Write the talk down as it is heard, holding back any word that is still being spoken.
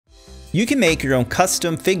You can make your own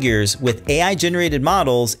custom figures with AI-generated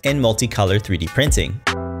models and multicolor 3D printing.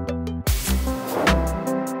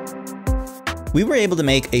 We were able to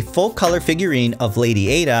make a full-color figurine of Lady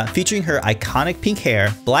Ada featuring her iconic pink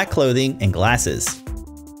hair, black clothing, and glasses.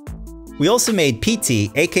 We also made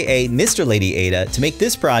PT, aka Mr. Lady Ada, to make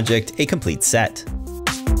this project a complete set.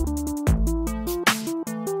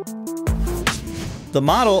 The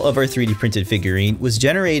model of our 3D printed figurine was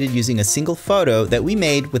generated using a single photo that we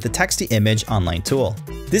made with the text-to-image online tool.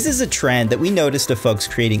 This is a trend that we noticed of folks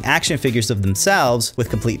creating action figures of themselves with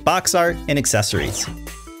complete box art and accessories.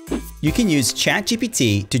 You can use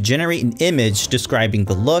ChatGPT to generate an image describing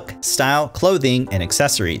the look, style, clothing, and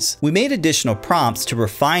accessories. We made additional prompts to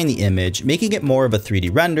refine the image, making it more of a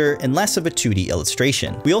 3D render and less of a 2D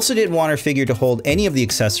illustration. We also didn't want our figure to hold any of the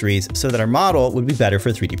accessories so that our model would be better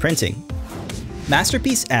for 3D printing.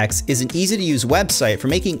 Masterpiece X is an easy-to-use website for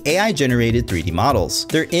making AI-generated 3D models.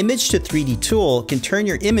 Their Image to 3D tool can turn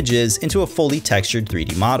your images into a fully textured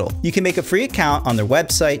 3D model. You can make a free account on their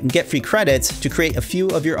website and get free credits to create a few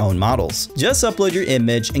of your own models. Just upload your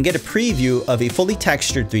image and get a preview of a fully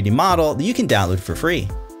textured 3D model that you can download for free.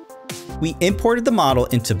 We imported the model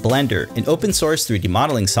into Blender, an open-source 3D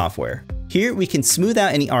modeling software. Here we can smooth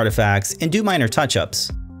out any artifacts and do minor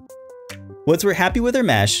touch-ups. Once we're happy with our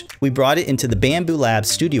mesh, we brought it into the Bamboo Labs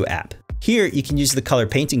Studio app. Here, you can use the color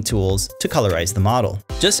painting tools to colorize the model.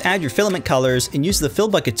 Just add your filament colors and use the fill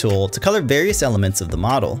bucket tool to color various elements of the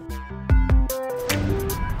model.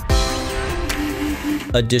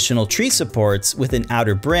 Additional tree supports with an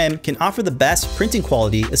outer brim can offer the best printing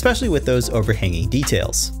quality, especially with those overhanging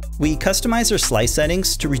details. We customize our slice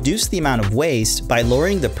settings to reduce the amount of waste by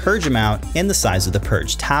lowering the purge amount and the size of the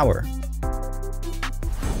purge tower.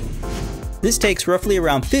 This takes roughly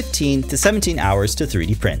around 15 to 17 hours to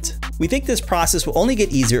 3D print. We think this process will only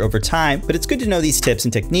get easier over time, but it's good to know these tips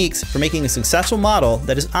and techniques for making a successful model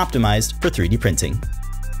that is optimized for 3D printing.